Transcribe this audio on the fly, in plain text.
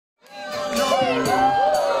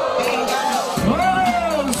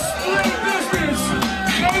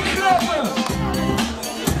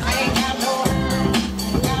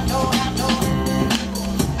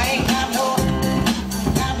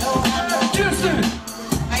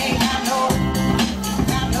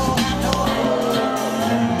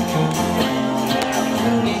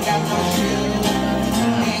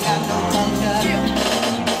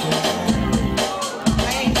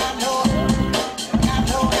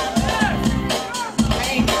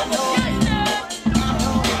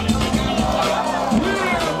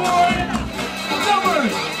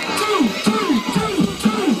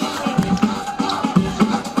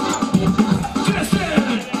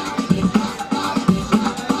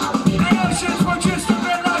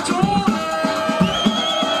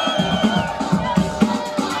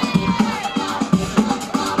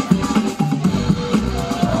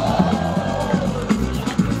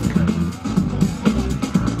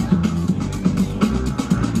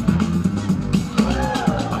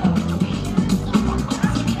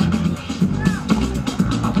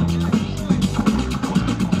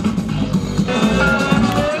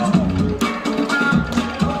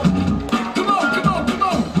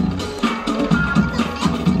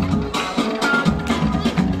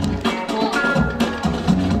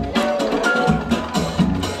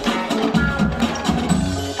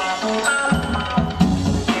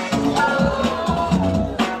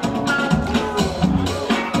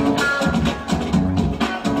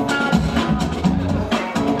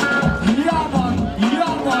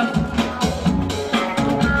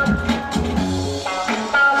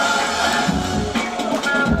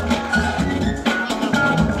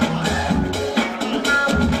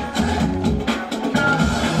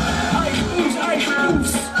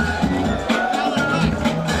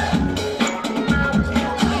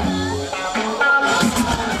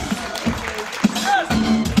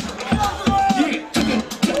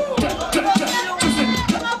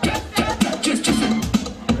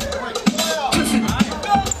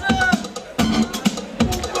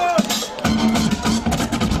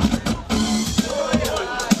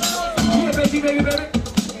Dig it, baby.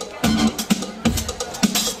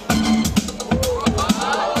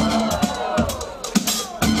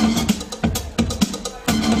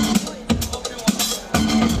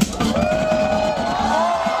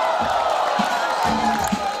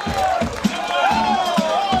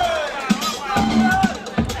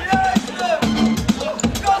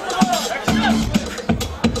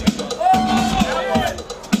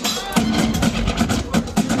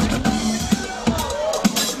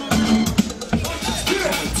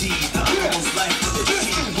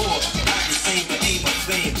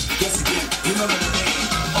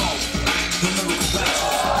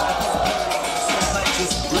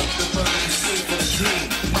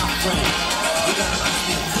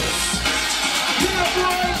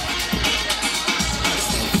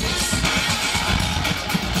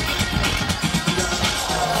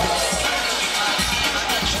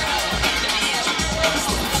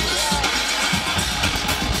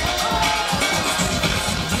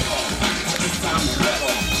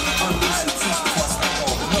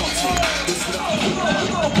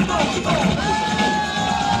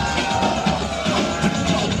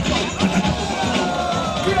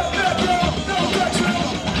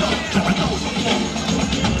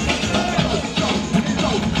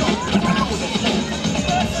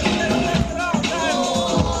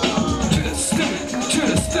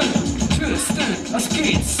 Justen, was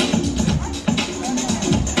geht's?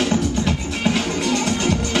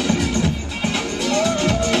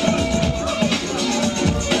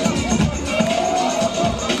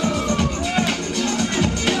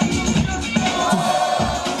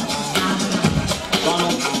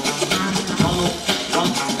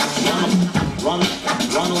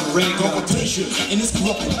 Competition in this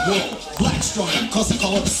corrupted world. Black strong, cause the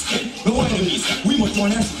color of skin. No enemies, we must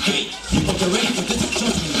join every day. People get ready for this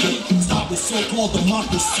judgment day. Stop this so-called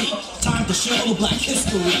democracy. Time to share all black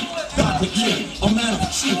history. God begin, a man of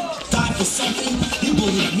truth. Die for something, you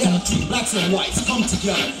believe reality. Blacks and whites come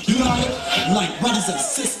together, united like brothers and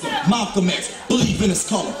sisters. Malcolm X, believe in his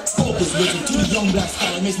color. Spoke his wisdom to the young black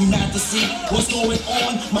scholar. Makes me mad to see what's going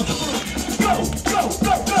on. Mother, go, go,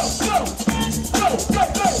 go, go, go. Go, go,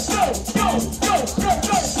 go, go, go, go, go, go,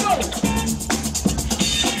 go.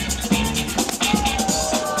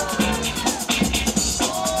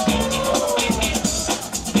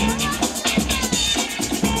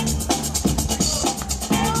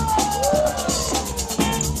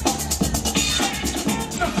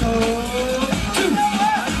 Oh.